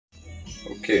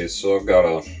Okay, so I've got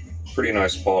a pretty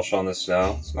nice polish on this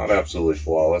now. It's not absolutely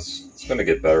flawless. It's going to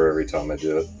get better every time I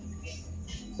do it.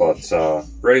 But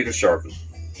ready to sharpen.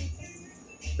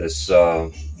 This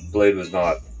blade was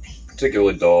not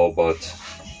particularly dull, but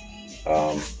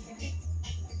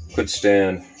could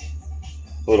stand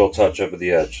a little touch up at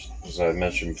the edge. As I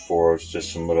mentioned before, it's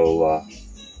just some little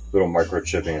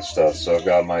microchipping and stuff. So I've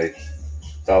got my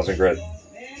 1000 grit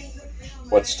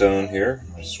whetstone here.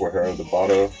 I swear out of the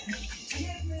bottle.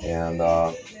 And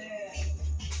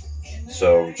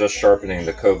so just sharpening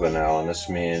the Koba now, and this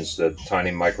means the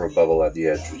tiny micro bevel at the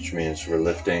edge, which means we're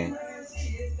lifting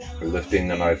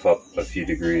the knife up a few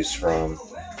degrees from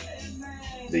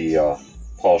the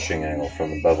polishing angle,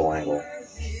 from the bevel angle.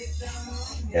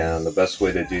 And the best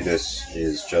way to do this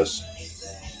is just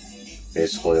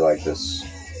basically like this.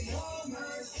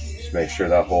 Just make sure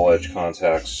that whole edge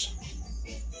contacts.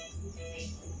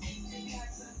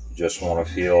 You just want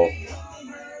to feel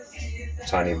a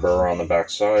tiny burr on the back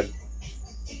side.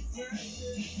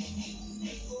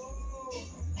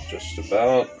 Just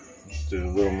about. Do a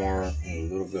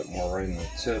little bit more right in the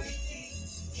tip.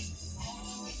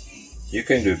 You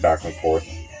can do back and forth.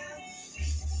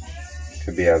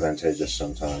 Could be advantageous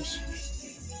sometimes.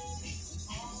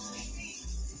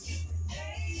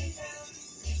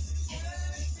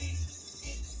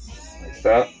 Like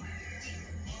that.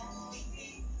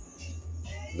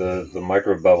 The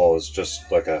micro bevel is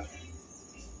just like a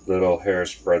little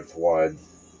hair's breadth wide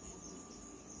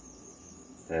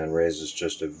and raises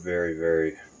just a very,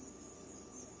 very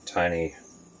teeny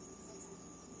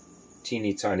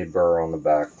tiny burr on the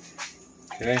back.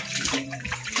 Okay.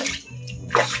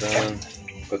 Stone.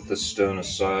 Put this stone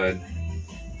aside.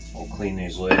 I'll clean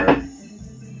these later.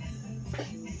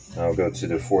 I'll go to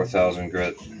the 4000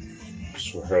 grit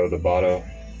Suero Debato.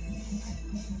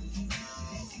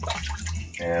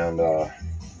 And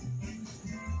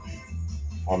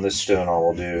on this stone I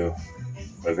will do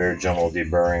a very gentle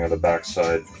deburring of the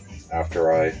backside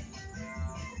after I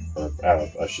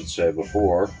should say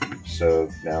before. So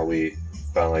now we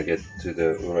finally get to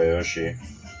the urayoshi.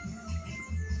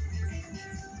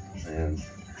 And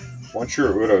once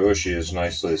your urayoshi is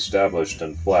nicely established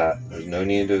and flat, there's no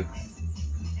need to,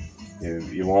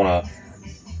 you want to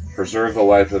preserve the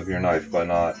life of your knife by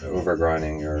not over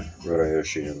grinding your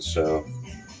urayoshi, and so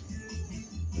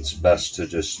it's best to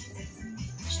just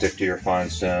stick to your fine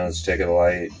stones, take it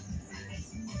light,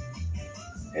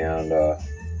 and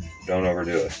don't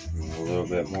overdo it. A little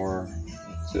bit more,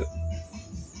 that's it.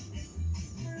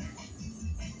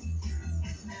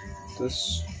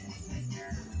 This.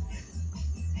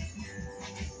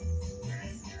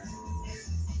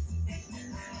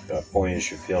 At that point you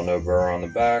should feel no burr on the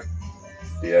back.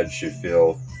 The edge should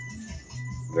feel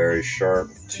very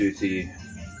sharp, toothy.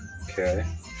 Okay,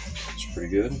 that's pretty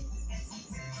good.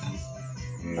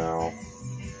 Now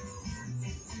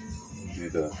do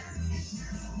the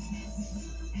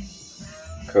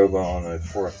Koba on the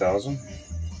 4000,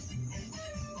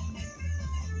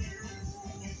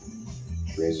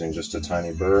 raising just a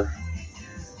tiny burr,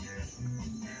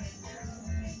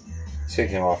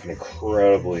 taking off an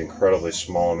incredibly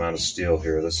small amount of steel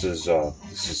here. This is a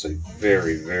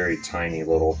very, very tiny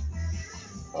little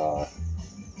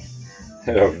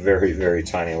a very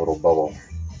tiny little bubble.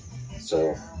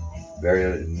 So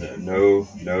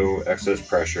no excess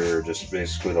pressure, just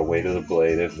basically the weight of the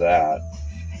blade. If that,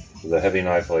 with a heavy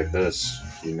knife like this,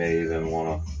 you may even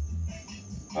want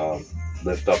to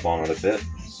lift up on it a bit.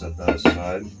 Set that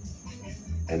aside.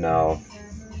 And now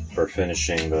for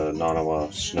finishing the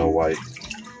Nanawa Snow White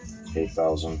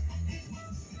 8000.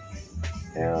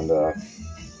 And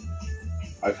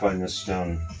I find this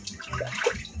stone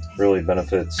really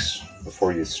benefits,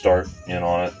 before you start in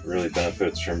on it, really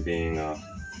benefits from being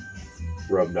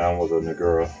rubbed down with a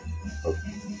Nagura of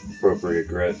appropriate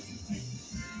grit.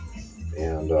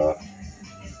 And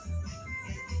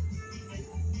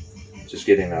just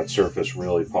getting that surface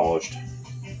really polished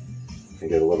and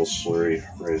get a little slurry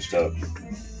raised up.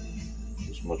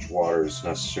 As much water as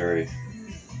necessary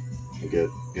to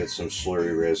get some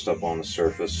slurry raised up on the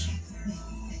surface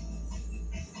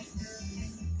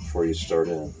before you start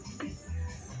in.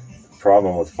 The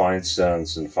problem with fine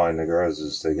stones and fine Naguras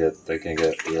is they can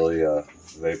get really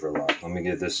vapor locked. Let me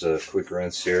give this a quick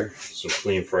rinse here. Some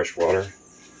clean fresh water.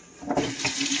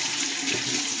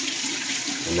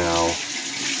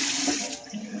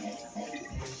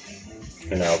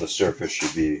 And now the surface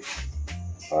should be,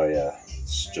 oh yeah,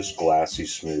 it's just glassy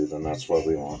smooth, and that's what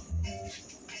we want.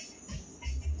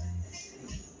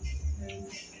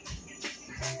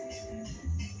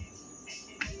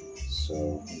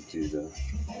 So do the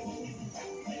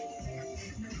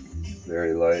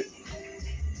very light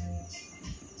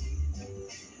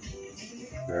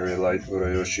Very light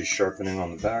urayoshi sharpening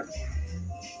on the back.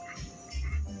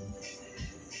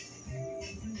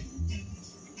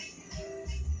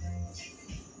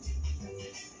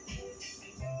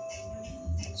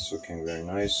 It's looking very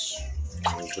nice.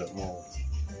 A little bit more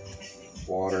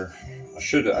water.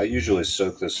 I usually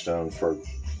soak this stone for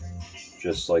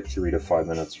just like 3 to 5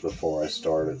 minutes before I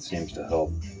start. It seems to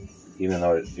help, even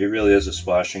though it really is a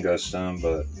splash and go stone,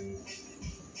 but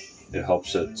it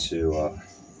helps it to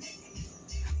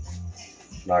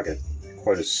not get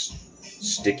quite as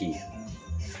sticky.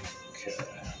 Okay,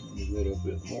 a little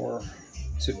bit more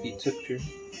tippy tip here.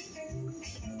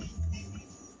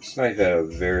 This knife had a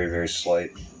very, very slight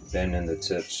bend in the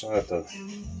tip, so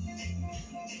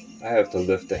I have to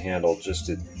lift the handle just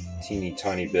a teeny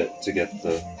tiny bit to get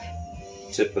the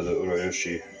tip of the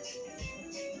urayoshi.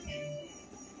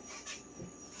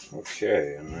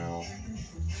 Okay, and now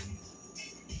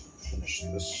finish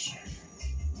this.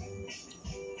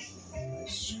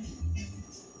 Nice.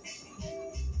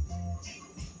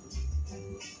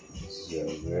 This is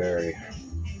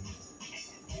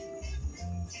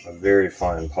a very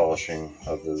fine polishing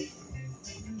of the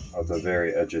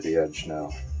very edge of the edge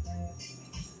now.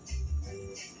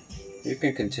 You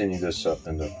can continue this up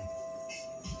into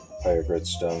higher grit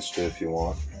stones too if you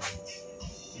want.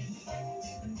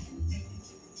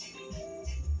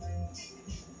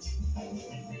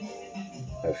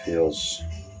 That feels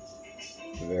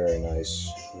very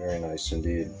nice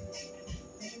indeed.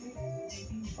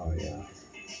 Oh yeah,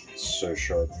 it's so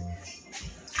sharp.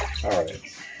 Alright,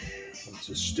 let's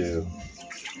just do.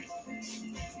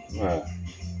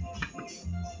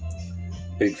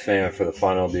 Big fan for the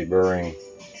final deburring.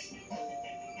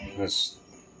 Just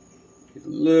get a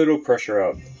little pressure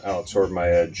out toward my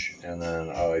edge, and then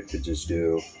I like to just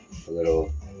do a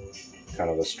little kind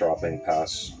of a stropping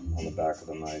pass on the back of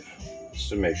the knife, just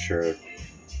to make sure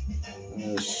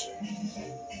there's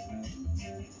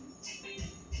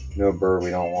no burr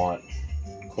we don't want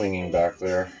clinging back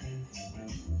there.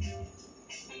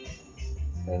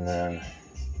 And then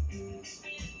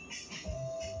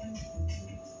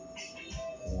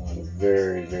one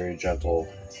very, very gentle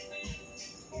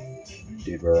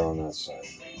deburr on that side.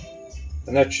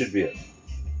 And that should be it.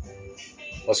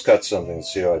 Let's cut something and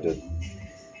see how I did.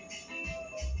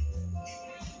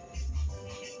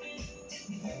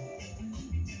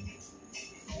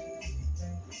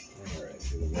 Alright,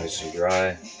 get it nice and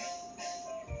dry.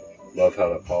 Love how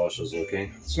that polish is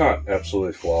looking. It's not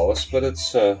absolutely flawless, but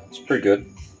it's pretty good.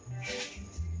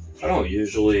 I don't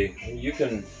usually, you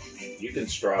can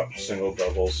strop single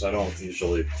bevels. I don't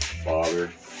usually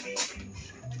bother.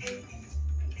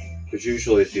 Because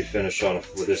usually if you finish on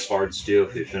with this hard steel,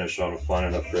 if you finish on a fine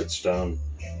enough grit stone,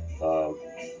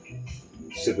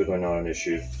 it's typically not an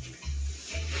issue.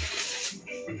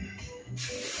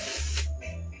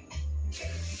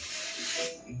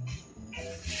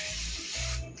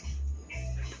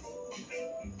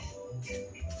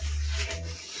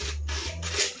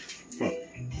 A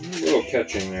little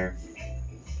catching there.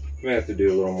 May have to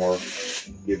do a little more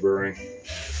deburring.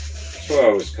 That's why I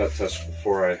always cut test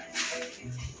before I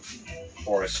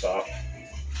stop.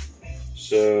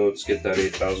 So let's get that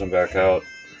 8000 back out.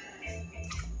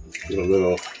 Get a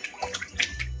little.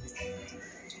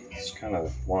 It's kind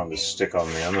of wanting to stick on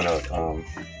me. I'm gonna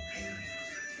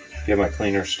get my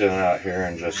cleaner stone out here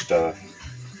and just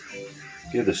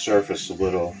give the surface a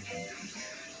little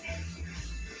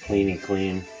clean.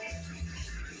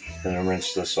 Then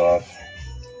rinse this off.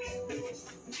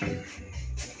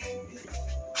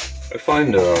 I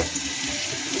find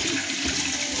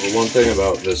one thing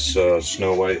about this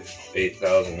Snow White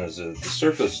 8000 is that the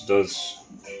surface does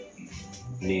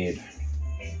need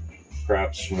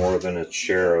perhaps more than its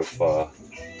share of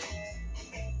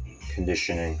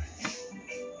conditioning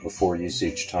before use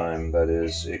each time. That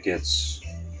is, it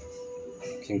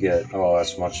can get, oh,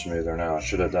 that's much smoother now. I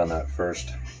should have done that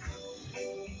first.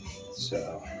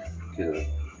 So, get a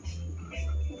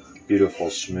beautiful,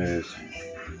 smooth,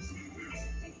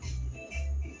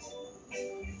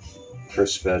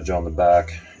 crisp edge on the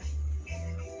back,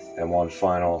 and one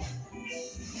final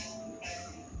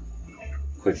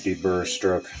quick deburr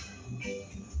stroke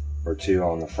or two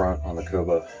on the front on the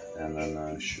Koba, and then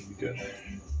it should be good.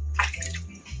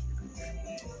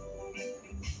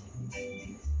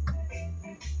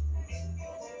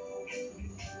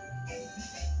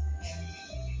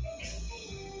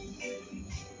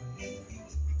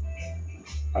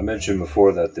 I mentioned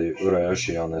before that the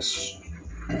urayoshi on this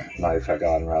knife had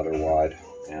gotten rather wide,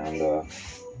 and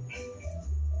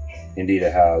indeed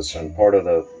it has. And part of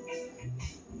the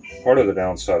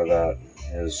downside of that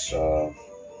is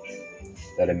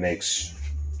that it makes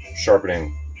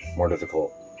sharpening more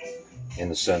difficult. in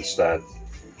the sense that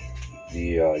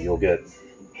you'll get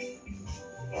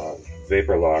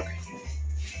vapor lock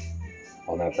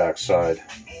on that back side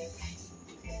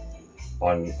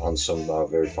on some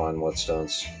very fine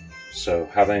whetstones. So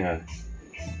having a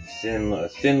thin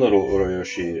little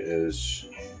uroyoshi is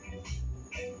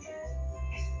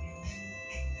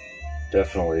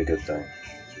definitely a good thing.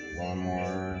 One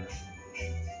more.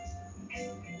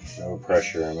 No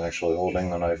pressure. I'm actually holding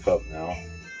the knife up now.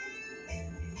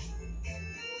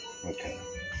 Okay,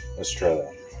 let's try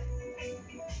that.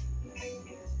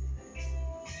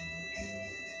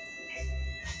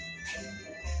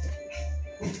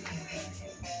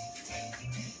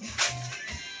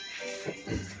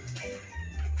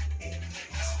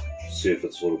 See if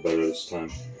it's a little better this time.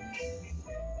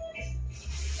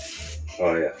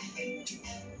 Oh yeah.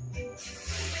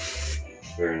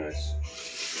 Very nice.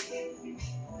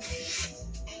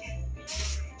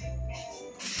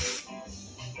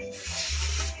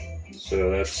 So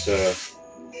that's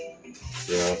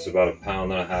it's about 1.5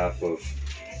 pounds of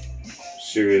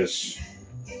serious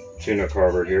tuna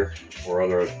carver here, or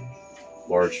other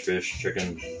large fish,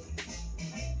 chicken,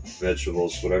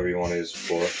 vegetables, whatever you want to use it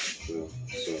for.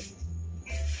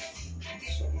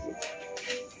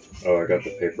 Oh, I got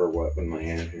the paper wet in my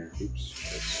hand here.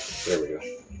 Oops. There we go.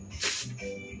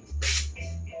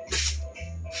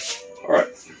 All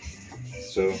right.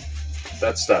 So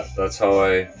that's that. That's how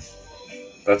I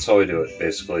do it,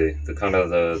 basically. The kind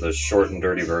of the short and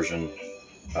dirty version.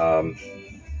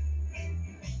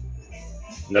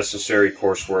 Necessary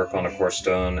coarse work on a coarse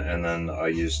stone, and then I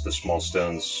use the small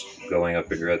stones going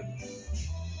up a grit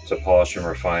to polish and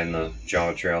refine the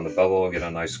geometry on the bevel, get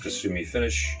a nice kasumi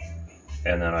finish,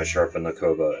 and then I sharpen the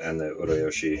koba and the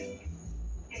uroyoshi,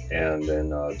 and then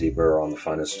deburr on the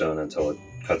finest stone until it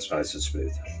cuts nice and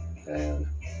smooth. And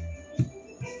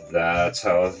that's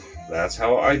how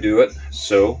I do it.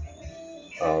 So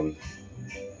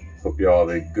hope you all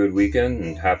have a good weekend,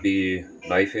 and happy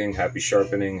knifing, happy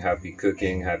sharpening, happy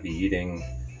cooking, happy eating,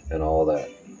 and all that.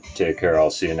 Take care.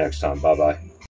 I'll see you next time. Bye bye.